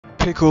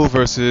Pickle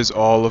versus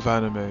all of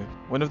anime.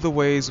 One of the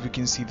ways we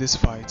can see this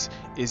fight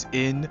is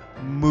in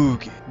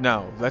mugen.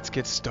 Now, let's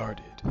get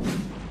started.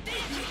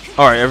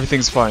 Alright,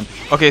 everything's fine.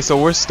 Okay,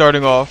 so we're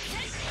starting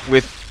off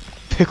with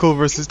Pickle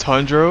versus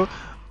Tanjiro.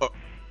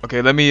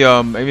 Okay, let me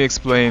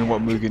explain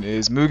what Mugen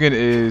is. Mugen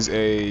is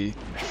a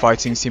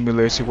fighting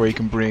simulator where you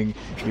can bring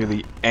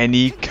nearly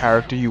any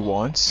character you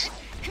want.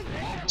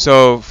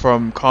 So,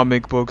 from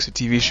comic books to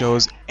TV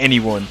shows,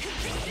 anyone.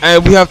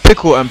 And we have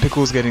Pickle, and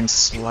Pickle's getting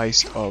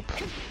sliced up.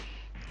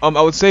 I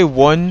would say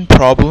one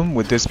problem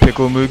with this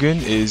Pickle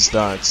Mugen is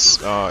that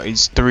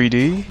it's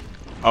 3D.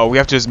 We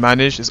have to just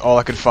manage, is all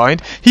I could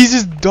find. He's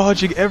just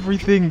dodging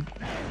everything.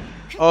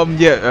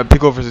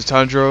 Pickle versus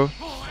Tanjiro.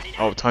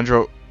 Oh,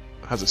 Tanjiro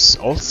has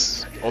a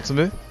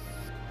ultimate.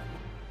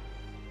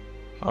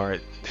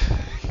 Alright.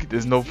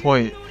 There's no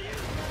point.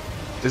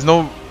 There's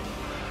no...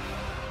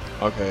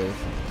 Okay.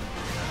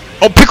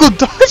 Oh, Pickle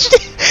dodged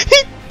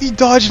it! He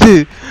dodged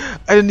it!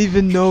 I didn't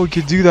even know he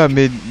could do that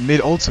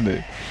mid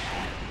ultimate.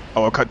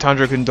 Oh,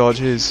 Tanjiro couldn't dodge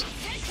his.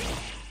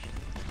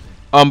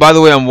 By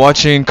the way, I'm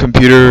watching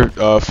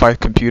fight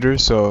computer,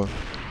 so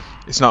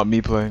it's not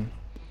me playing.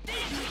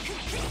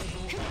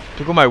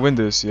 Pickle might win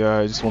this.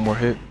 Yeah, just one more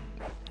hit.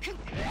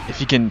 If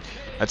he can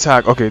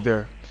attack, okay,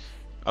 there.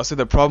 I'll say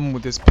the problem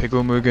with this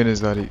Pickle Mugen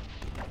is that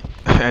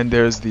and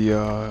there's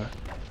the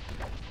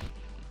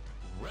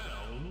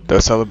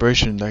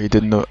celebration that he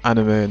did in the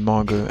anime and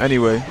manga.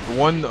 Anyway,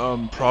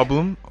 one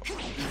problem.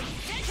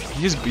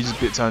 He just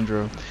bit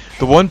Tanjiro.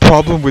 The one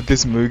problem with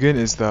this Mugen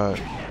is that,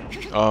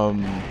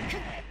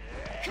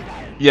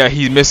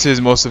 he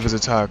misses most of his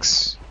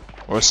attacks,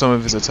 or some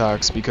of his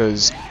attacks,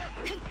 because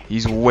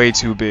he's way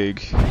too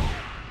big.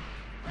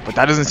 But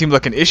that doesn't seem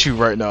like an issue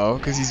right now,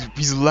 because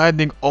he's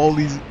landing all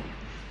these.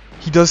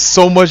 He does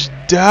so much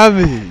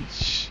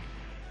damage.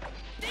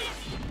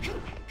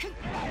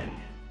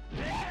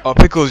 Oh,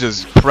 Pickle is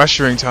just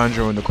pressuring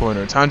Tanjiro in the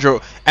corner.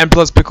 Tanjiro, and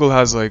plus Pickle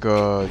has like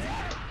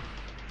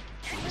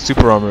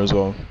super armor as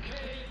well.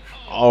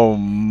 Oh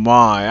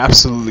my,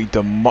 absolutely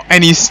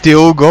and he's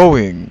still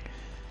going.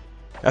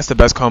 That's the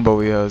best combo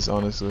he has,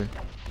 honestly.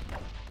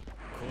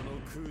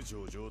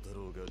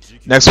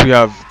 Next we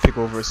have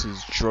Pickle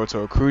versus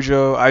Johto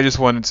Kujo. I just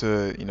wanted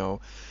to,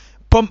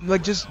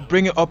 just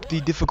bring it up the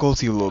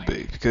difficulty a little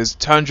bit, because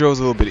Tanjiro's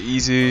a little bit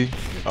easy.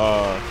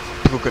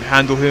 Pickle could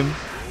handle him,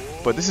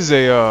 but this is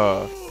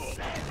a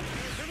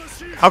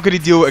how could he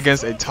deal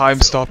against a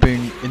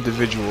time-stopping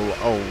individual?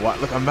 Oh, what?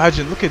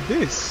 Look at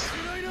this.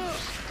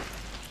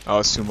 Oh,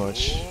 it's too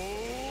much.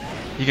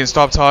 He can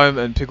stop time,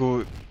 and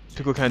Pickle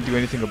can't do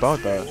anything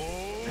about that.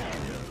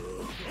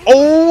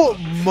 Oh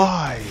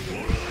my!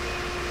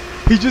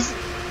 He just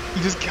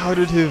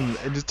countered him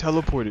and just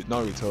teleported.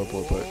 Not really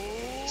teleport, but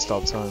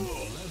stop time.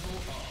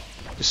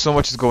 There's so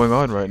much is going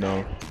on right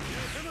now.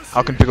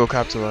 How can Pickle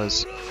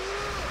capitalize?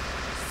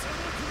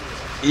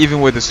 Even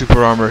with the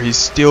super armor, he's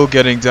still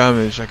getting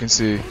damage, I can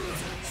see.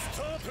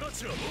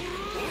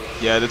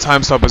 Yeah, the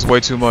time stop is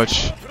way too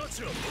much.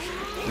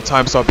 The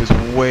time stop is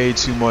way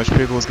too much.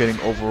 Pickle's getting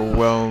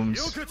overwhelmed.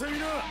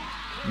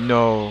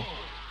 No.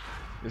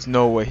 There's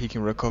no way he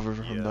can recover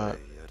from that.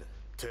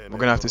 We're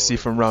gonna have to see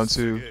from round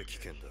 2.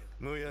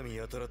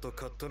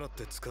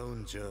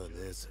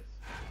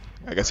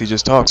 I guess he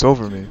just talks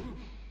over me.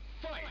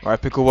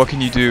 Alright, Pickle, what can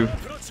you do?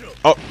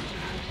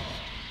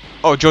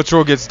 Oh,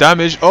 Johto gets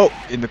damaged. Oh,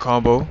 in the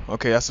combo.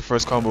 Okay, that's the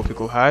first combo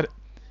Pickle had.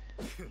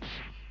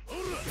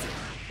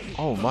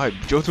 Oh my,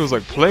 Jotaro's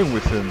like playing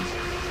with him.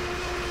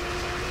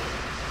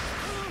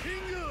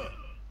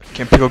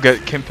 Can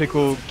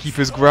Pickle keep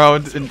his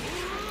ground?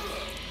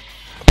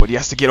 But he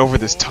has to get over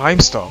this time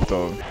stop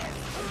though.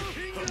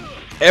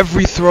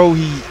 Every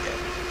attack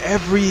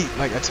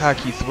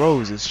he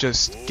throws is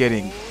just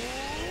getting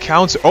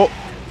counter. Oh,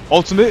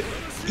 ultimate.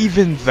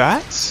 Even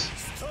that?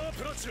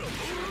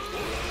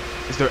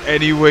 Is there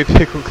any way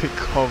Pickle can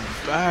come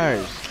back?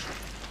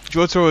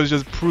 Jotaro is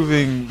just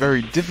proving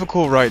very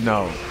difficult right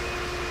now.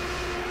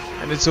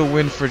 And it's a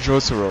win for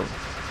Jotaro.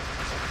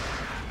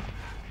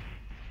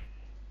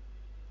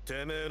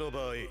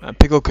 And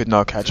Pickle could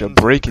not catch a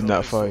break in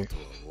that fight.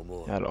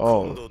 At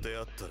all.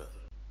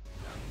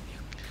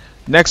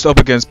 Next up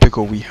against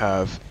Pickle we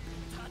have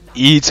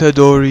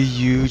Itadori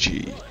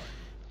Yuji.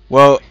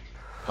 Well,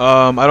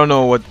 I don't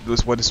know what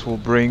this will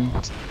bring.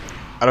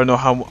 I don't know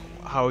how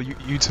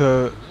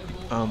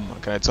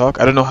can I talk?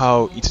 I don't know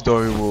how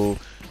Itadori will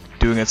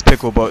do against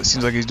Pickle, but it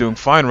seems like he's doing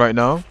fine right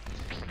now.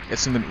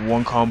 Gets him in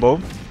one combo.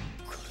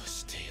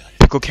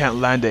 Pickle can't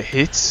land a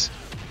hit.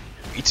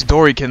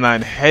 Itadori can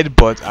land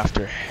headbutt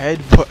after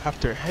headbutt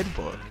after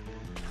headbutt.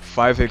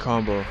 5-hit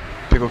combo.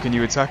 Pickle, can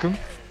you attack him?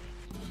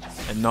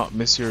 And not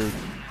miss your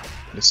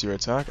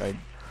attack?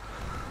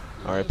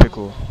 Alright,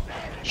 Pickle.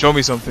 Show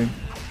me something.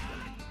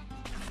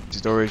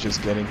 Itadori is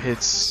just getting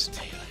hits.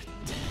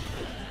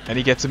 And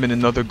he gets him in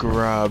another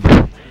grab.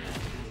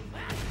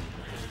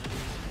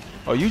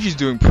 Oh, Yuji's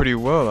doing pretty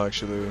well,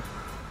 actually.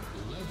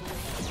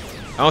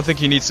 I don't think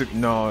he needs to...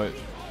 No.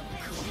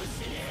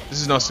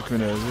 This is not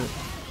Sukuna, is it?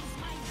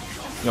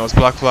 No, it's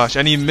Black Flash.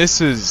 And he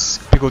misses.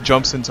 Pickle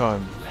jumps in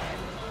time.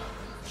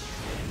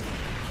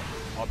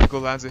 Oh,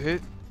 Pickle lands a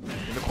hit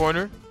in the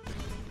corner.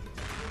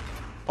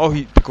 Oh,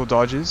 Pickle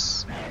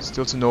dodges.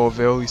 Still to no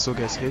avail. He still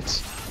gets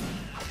hits.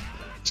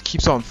 Just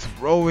keeps on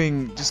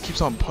throwing. Just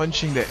keeps on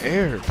punching the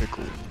air.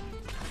 Pickle.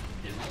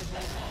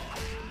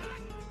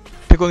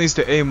 Pickle needs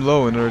to aim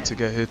low in order to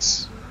get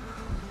hits.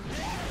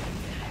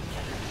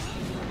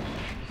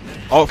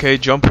 Okay,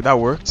 jump. That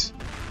worked.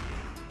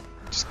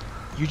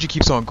 Yuji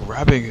keeps on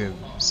grabbing him.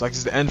 It's like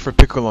it's the end for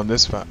Pickle on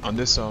this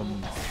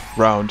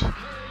round,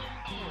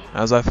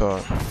 as I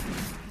thought.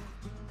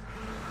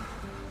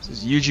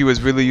 Since Yuji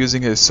was really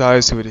using his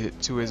size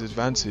to his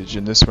advantage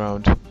in this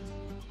round.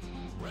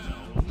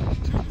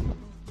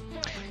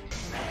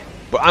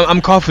 But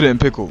I'm confident in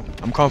Pickle.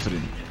 I'm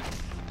confident.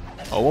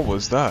 Oh, what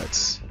was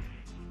that?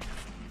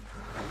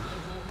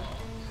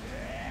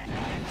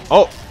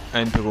 Oh,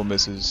 and Pickle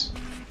misses.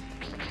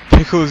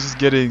 Pickle is just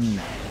getting.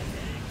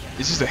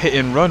 It's just a hit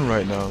and run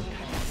right now.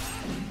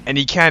 And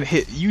he can't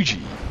hit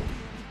Yuji.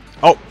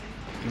 Oh,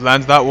 he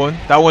lands that one.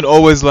 That one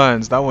always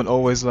lands. That one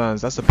always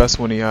lands. That's the best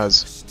one he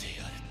has.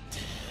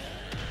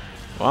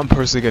 Well, I'm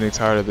personally getting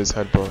tired of this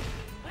headbutt.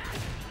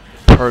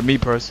 Me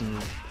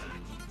personally.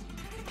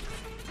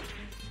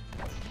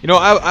 You know,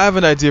 I have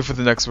an idea for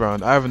the next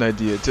round. I have an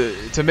idea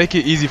to make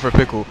it easy for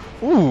Pickle.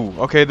 Ooh,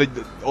 okay,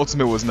 the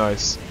ultimate was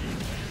nice.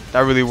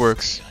 That really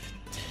works.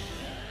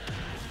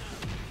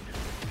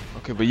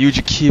 Okay, but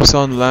Yuji keeps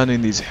on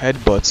landing these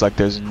headbutts like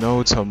there's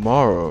no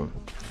tomorrow.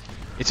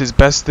 It's his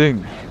best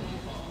thing.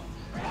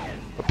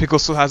 But Pickle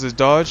still has his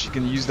dodge. He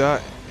can use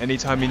that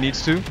anytime he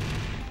needs to.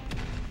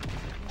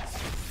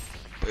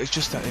 But it's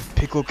just that if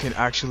Pickle can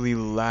actually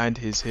land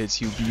his hits,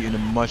 he'll be in a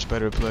much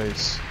better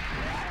place.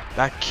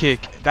 That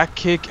kick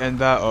and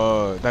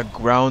that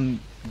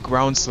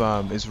ground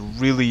slam is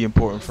really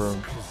important for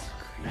him.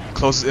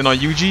 Closes in on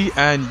Yuji,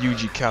 and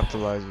Yuji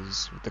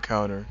capitalizes with the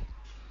counter.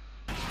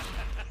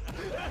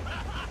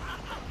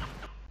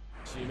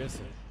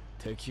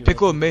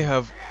 Pickle may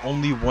have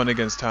only won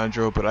against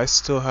Tanjiro, but I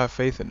still have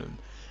faith in him.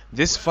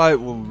 This fight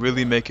will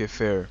really make it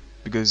fair,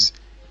 because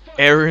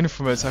Eren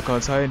from Attack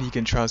on Titan, he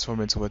can transform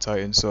into a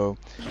Titan, so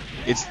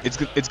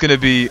it's gonna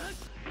be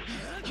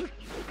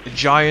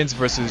giants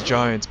versus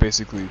giants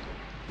basically.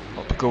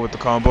 Oh, Pickle with the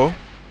combo.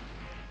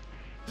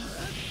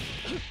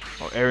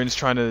 Oh, Eren's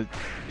trying to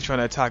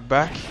attack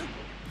back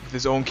with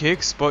his own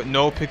kicks, but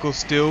no, Pickle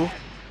still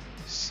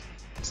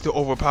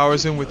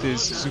overpowers him with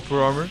his super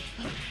armor.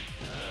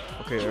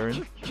 Okay,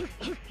 Eren.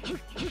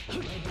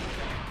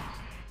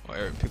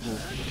 Oh, Pickle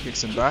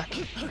kicks him back.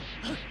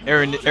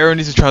 Eren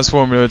needs to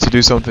transform in order to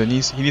do something. He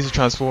needs to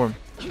transform.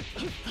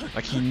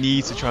 Like, he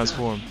needs to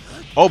transform.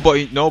 Oh, but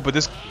he's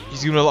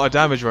doing a lot of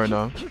damage right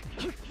now.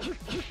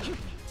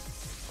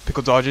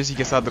 Pickle dodges. He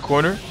gets out of the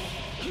corner.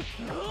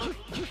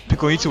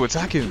 Pickle needs to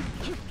attack him.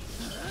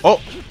 Oh.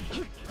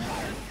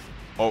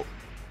 Oh.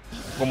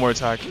 One more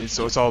attack.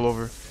 So it's all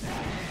over.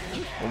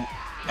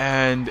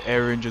 And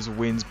Eren just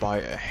wins by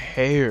a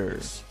hair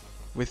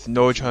with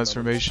no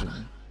transformation.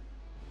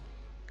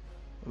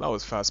 Well, that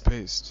was fast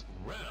paced.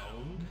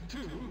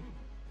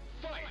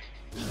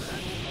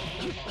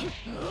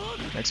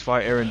 Next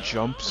fight, Eren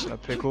jumps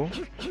at Pickle.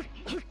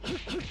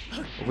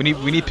 We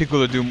need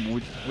Pickle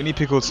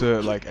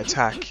to like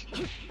attack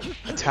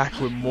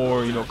with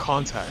more, you know,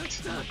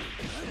 contact.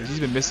 Because he's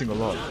been missing a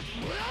lot.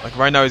 Like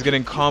right now he's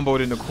getting comboed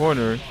in the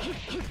corner.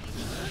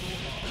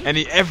 And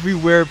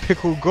everywhere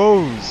Pickle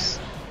goes,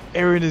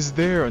 Eren is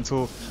there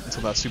until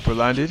that super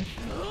landed.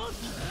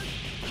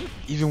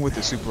 Even with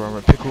the super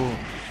armor,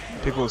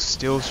 Pickle is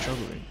still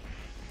struggling.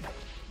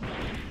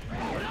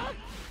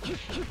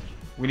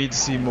 We need to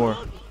see more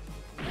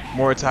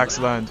attacks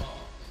land.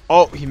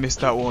 Oh, he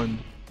missed that one.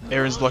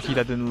 Eren's lucky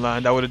that didn't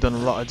land. That would have done a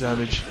lot of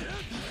damage.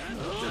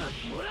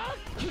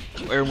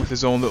 Eren with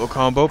his own little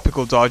combo.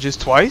 Pickle dodges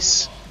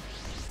twice.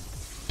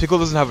 Pickle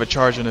doesn't have a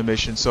charge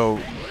animation, so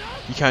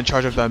he can't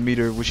charge up that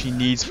meter, which he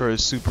needs for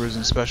his supers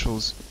and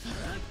specials.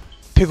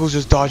 Pickle's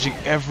just dodging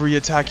every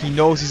attack. He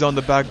knows he's on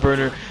the back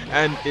burner,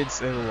 and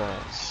it's a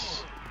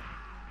loss.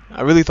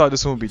 I really thought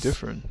this one would be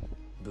different.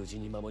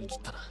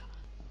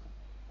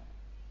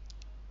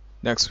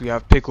 Next we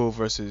have Pickle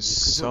versus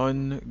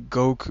Son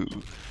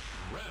Goku.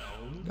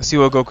 Let's see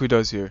what Goku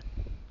does here.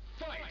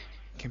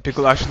 Can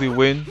Pickle actually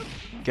win?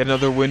 Get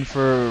another win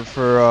for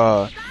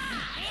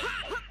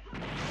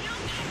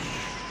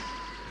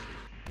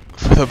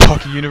the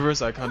Pocket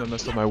Universe? I kind of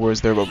messed up my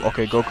words there, but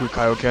okay, Goku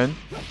Kaioken.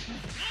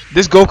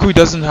 This Goku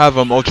doesn't have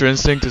Ultra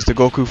Instinct. It's the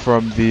Goku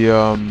from the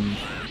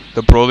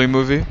Broly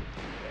movie.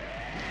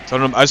 So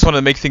I just want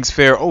to make things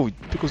fair. Oh,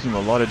 Pickle's doing a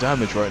lot of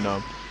damage right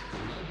now.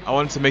 I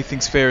wanted to make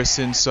things fair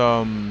since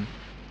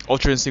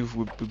Ultra Instinct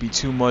would be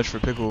too much for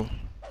Pickle.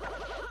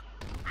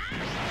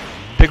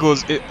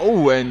 Pickle's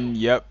and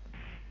yep,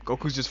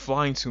 Goku's just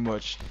flying too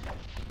much.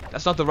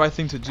 That's not the right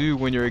thing to do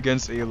when you're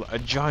against a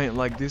giant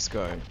like this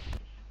guy.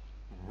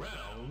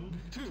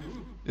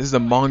 This is the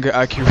manga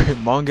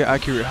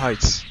accurate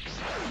heights.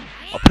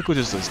 Oh, Pickle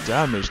just does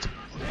damage to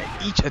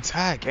each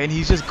attack, and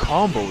he's just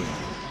comboing.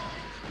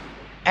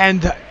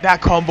 And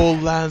that combo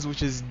lands,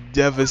 which is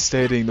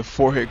devastating. The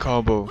 4-hit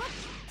combo.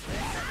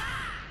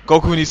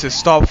 Goku needs to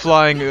stop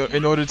flying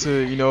in order to,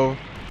 you know,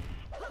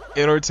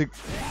 in order to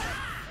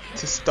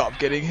stop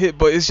getting hit,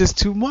 but it's just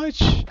too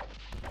much.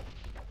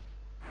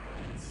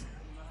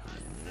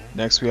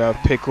 Next we have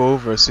Pickle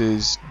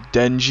versus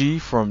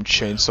Denji from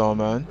Chainsaw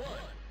Man.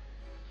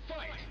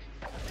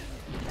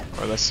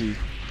 Alright, let's see.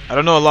 I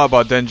don't know a lot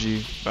about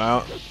Denji,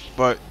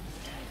 but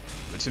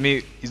to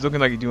me, he's looking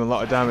like he's doing a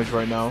lot of damage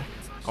right now.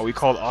 Are we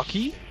called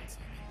Aki?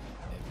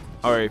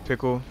 Alright,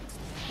 Pickle.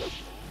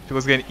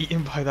 Pickle's getting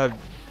eaten by that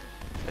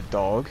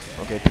dog.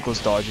 Okay,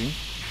 Pickle's dodging.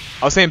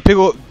 I was saying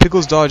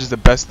Pickle's dodge is the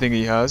best thing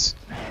he has.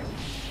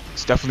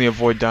 It's definitely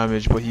avoid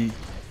damage, but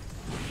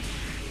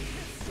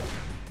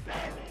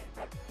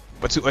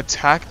to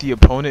attack the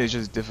opponent is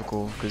just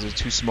difficult because they're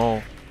too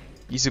small.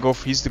 He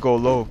used to go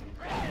low.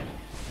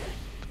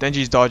 But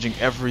Denji's dodging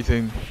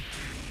everything.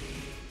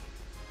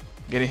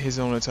 Getting his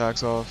own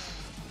attacks off.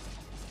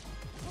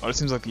 Oh, this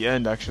seems like the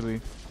end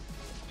actually.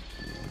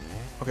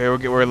 Okay,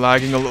 we're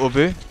lagging a little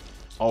bit.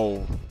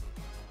 Oh.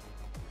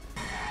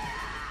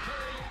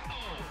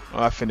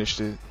 I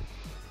finished it.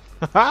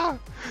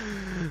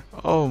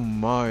 Oh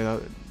my,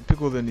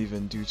 Pickle didn't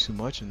even do too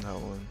much in that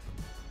one.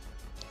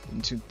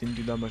 Didn't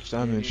do that much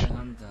damage.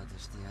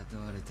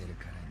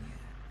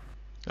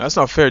 That's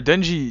not fair.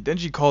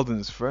 Denji called in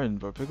his friend,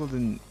 but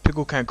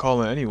Pickle can't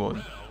call in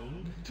anyone.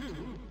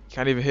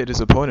 Can't even hit his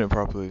opponent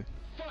properly.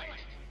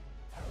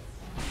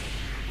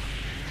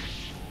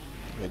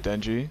 Okay,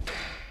 Denji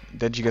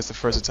gets the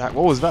first attack.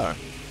 What was that?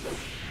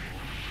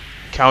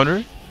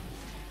 Counter?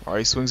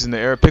 Alright, he swings in the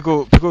air.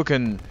 Pickle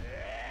can...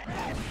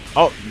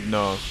 Oh,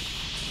 no.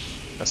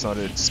 That's not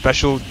it.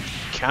 Special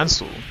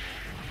cancel.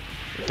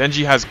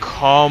 Denji has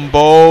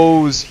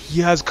combos.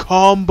 He has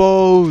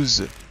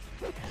combos.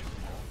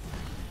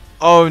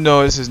 Oh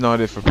no, this is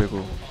not it for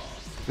Pickle.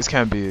 This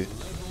can't be it.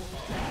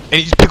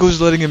 And Pickle's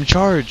just letting him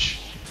charge.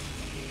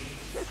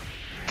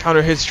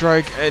 Counter hit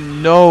strike,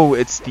 and no,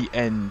 it's the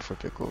end for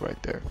Pickle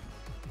right there.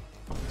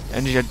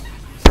 Denji had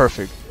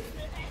perfect.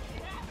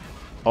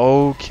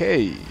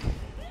 Okay.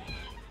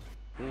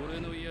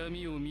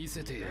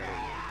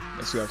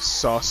 Next we have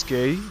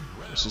Sasuke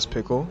versus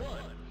Pickle.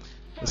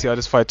 Let's see how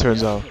this fight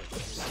turns out.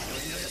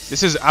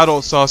 This is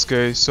adult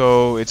Sasuke,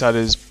 so it's at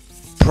his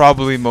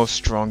probably most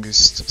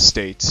strongest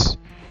state.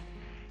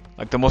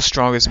 Like the most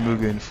strongest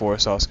mugen for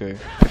Sasuke.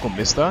 Pickle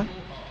missed that?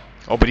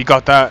 Oh, but he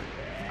got that.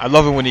 I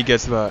love it when he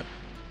gets that.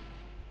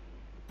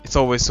 It's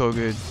always so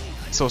good.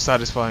 It's so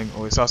satisfying.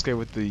 Oh, Sasuke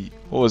with the...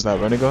 What was that,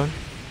 Renegon?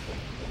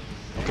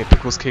 Okay,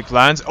 Pickle's kick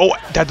lands. Oh,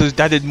 that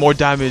did more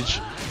damage.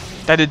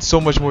 That did so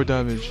much more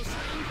damage.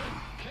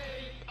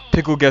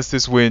 Pickle gets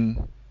this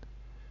win.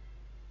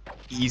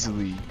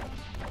 Easily.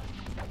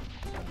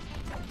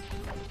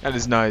 That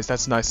is nice.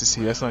 That's nice to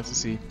see. That's nice to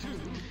see.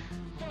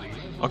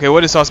 Okay, what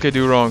did Sasuke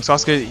do wrong?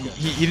 Sasuke,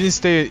 he didn't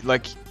stay,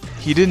 like,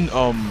 he didn't,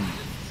 Oh,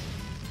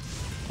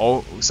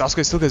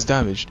 Sasuke still gets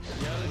damaged.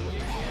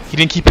 He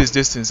didn't keep his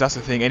distance, that's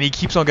the thing. And he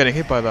keeps on getting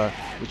hit by that,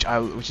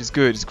 which is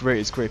good. It's great,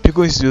 it's great.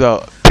 Pickle needs to do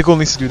that. Pickle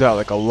needs to do that,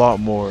 like, a lot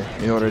more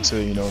in order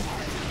to, you know,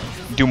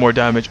 do more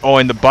damage. Oh,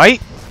 and the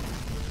bite?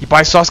 He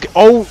bites Sasuke.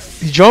 Oh,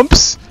 he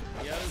jumps?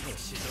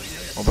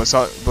 Oh,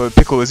 but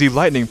Pickle, is he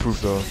lightning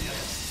proof though?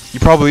 He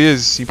probably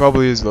is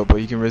though, but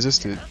he can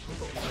resist it.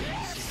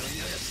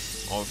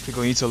 Oh,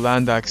 Pickle needs to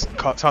land that.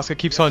 Sasuke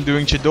keeps on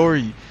doing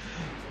Chidori.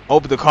 Oh,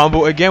 but the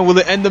combo again, will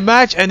it end the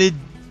match? And it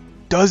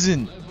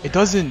doesn't. It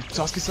doesn't.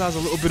 Sasuke still has a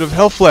little bit of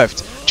health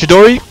left.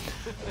 Chidori.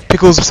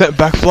 Pickle's sent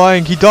back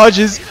flying. He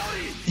dodges.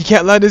 He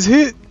can't land his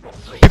hit.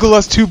 Pickle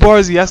has 2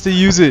 bars. He has to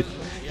use it.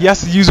 He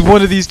has to use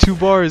one of these 2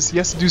 bars. He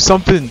has to do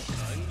something,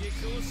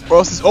 or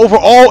else it's over.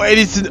 Oh, and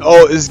it's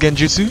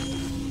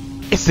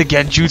Genjutsu. It's the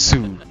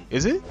Genjutsu.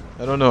 Is it?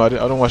 I don't know. I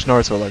don't watch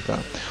Naruto like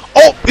that.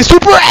 Oh, it's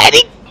super, and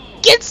he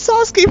gets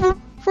Sasuke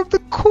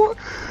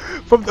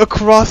from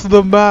across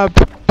the map.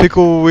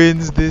 Pickle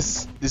wins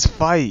this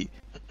fight.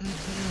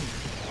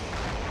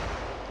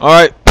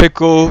 Alright,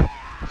 Pickle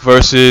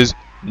versus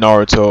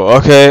Naruto.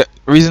 Okay,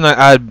 reason I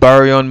add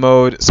Baryon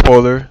mode,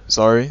 spoiler,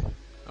 sorry,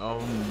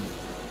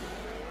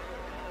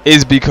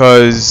 is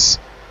because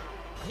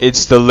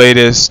it's the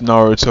latest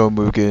Naruto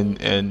Mugen,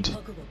 and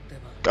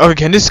okay,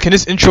 can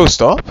this intro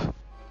stop?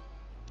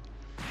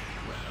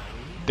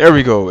 There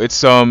we go.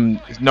 It's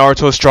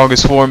Naruto's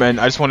strongest form, and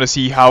I just want to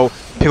see how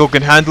Pickle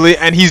can handle it,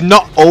 and he's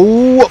not.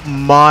 Oh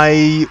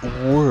my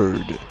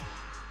word.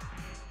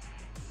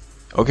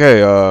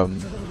 Okay,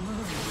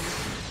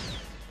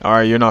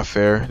 alright, you're not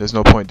fair. There's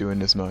no point doing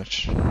this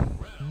much.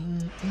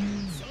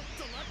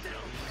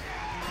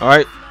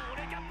 Alright.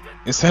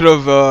 Instead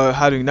of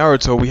having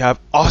Naruto, we have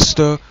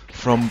Asta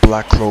from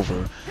Black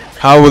Clover.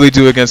 How will he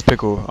do against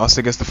Pickle?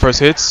 Asta gets the first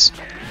hits.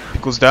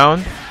 Pickle's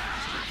down.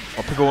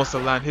 Oh, Pickle wants to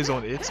land his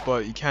own hits,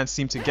 but he can't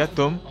seem to get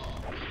them.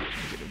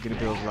 Get a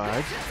bit of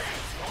lag.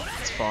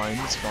 It's fine,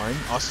 it's fine.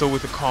 Asta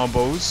with the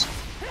combos.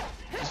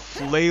 Just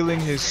flailing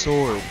his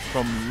sword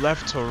from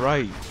left to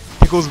right.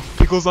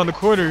 Pickle's on the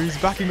corner, he's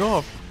backing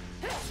off.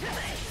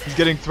 He's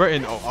getting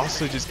threatened. Oh,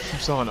 Asta just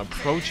keeps on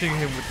approaching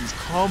him with these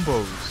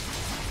combos.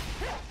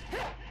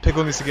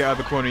 Pickle needs to get out of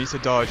the corner. He needs to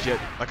dodge. Yet,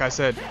 like I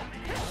said,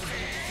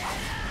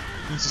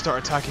 he needs to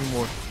start attacking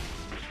more.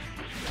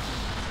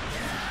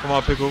 Come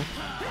on, Pickle.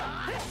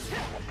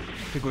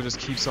 Pickle just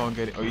keeps on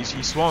getting. Oh, he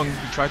swung.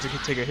 He tried to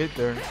take a hit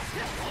there.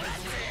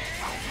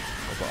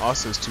 Oh, but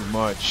Asta's too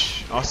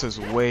much. Asta's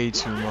way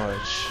too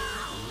much.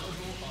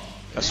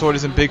 That sword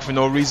isn't big for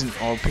no reason.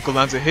 Oh, Pickle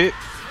lands a hit,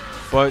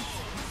 but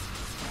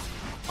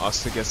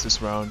Asta gets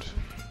this round.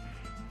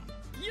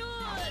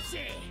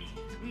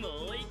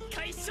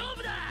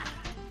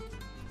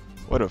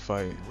 What a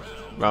fight.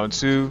 Round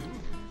 2.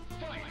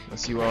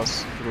 Let's see what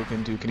else Pickle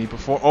can do. Can he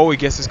perform? Oh, he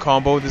gets his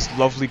combo, this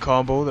lovely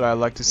combo that I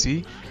like to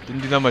see.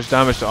 Didn't do that much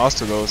damage to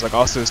Asta though. It's like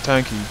Asta is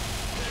tanky.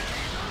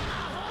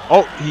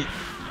 Oh,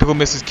 Pickle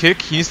misses kick.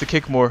 He needs to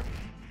kick more.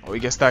 Oh, he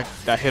gets that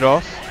hit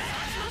off.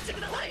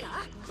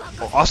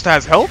 Oh, Asta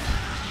has help.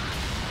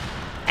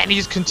 And he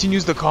just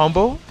continues the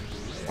combo.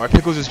 Alright,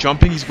 Pickle's just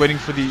jumping. He's waiting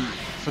for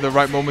the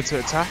right moment to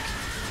attack.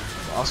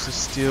 But Asta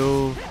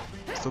still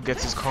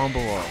gets his combo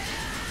off.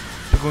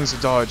 Pickle needs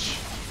to dodge.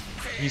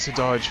 He needs to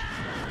dodge.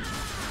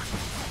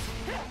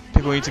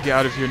 Pickle needs to get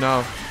out of here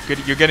now.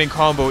 You're getting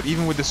comboed,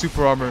 even with the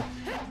super armor.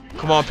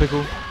 Come on,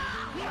 Pickle.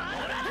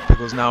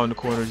 Pickle's now in the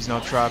corner. He's now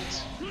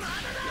trapped.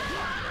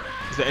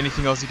 Is there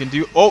anything else he can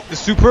do? Oh, the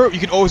super. You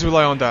can always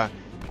rely on that.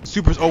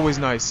 Super's always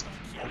nice.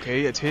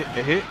 Okay, it's a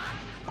hit.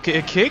 Okay,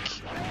 a kick.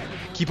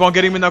 Keep on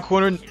getting him in that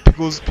corner.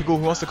 Pickle who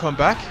wants to come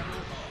back.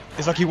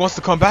 It's like he wants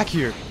to come back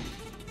here.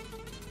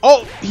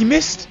 Oh, he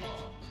missed.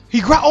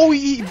 Pickle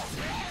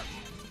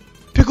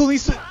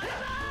needs to.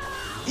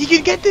 He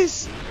can get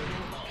this,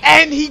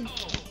 and he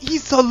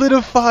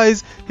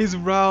solidifies his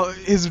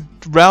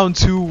round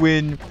 2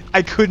 win.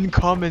 I couldn't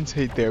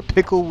commentate there.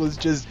 Pickle was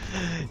just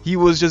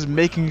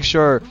making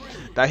sure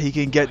that he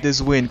can get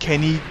this win.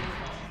 Can he?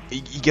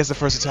 He gets the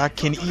first attack.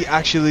 Can he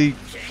actually?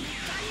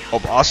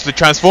 Oh, Asta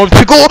transforms.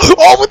 Pickle.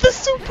 Oh, with the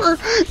super.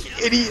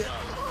 And he.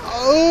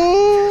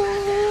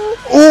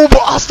 Oh,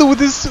 but Asta with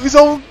his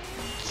own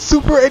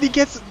super, and he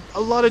gets a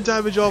lot of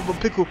damage off. But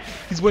Pickle,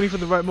 he's waiting for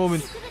the right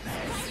moment.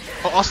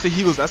 Oh, Asta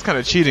heals. That's kind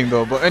of cheating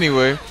though. But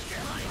anyway,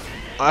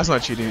 that's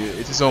not cheating.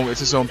 It's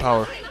his own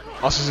power.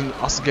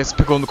 Asta gets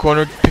Pickle in the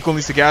corner. Pickle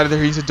needs to get out of there.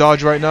 He needs to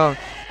dodge right now.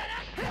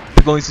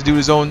 Pickle needs to do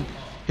his own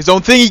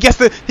thing. He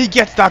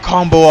gets that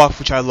combo off,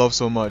 which I love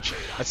so much.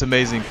 That's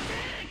amazing.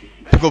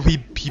 Pickle he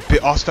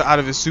bit Asta out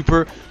of his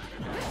super.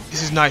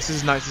 This is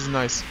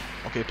nice.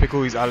 Okay,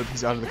 Pickle he's out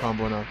of the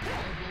combo now.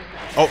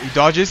 Oh, he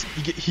dodges.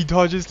 He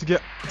dodges to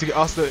get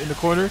Asta in the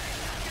corner.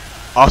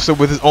 Asta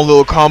with his own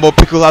little combo.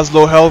 Pickle has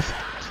low health.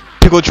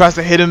 Pickle tries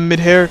to hit him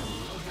mid-air.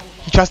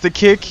 He tries to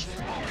kick.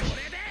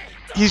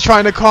 He's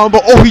trying to combo.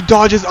 Oh, he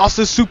dodges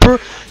Asta's super.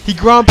 He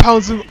ground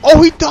pounds him.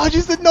 Oh, he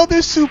dodges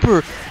another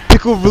super.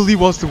 Pickle really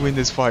wants to win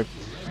this fight.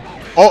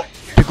 Oh,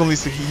 Pickle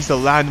needs to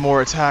land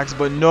more attacks,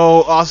 but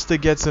no, Asta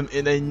gets him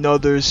in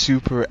another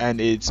super,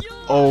 and it's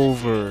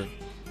over.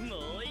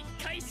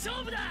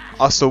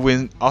 Asta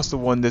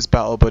won this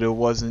battle, but it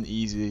wasn't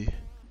easy.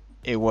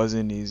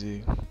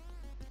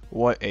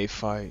 What a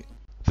fight.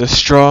 The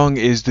strong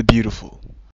is the beautiful.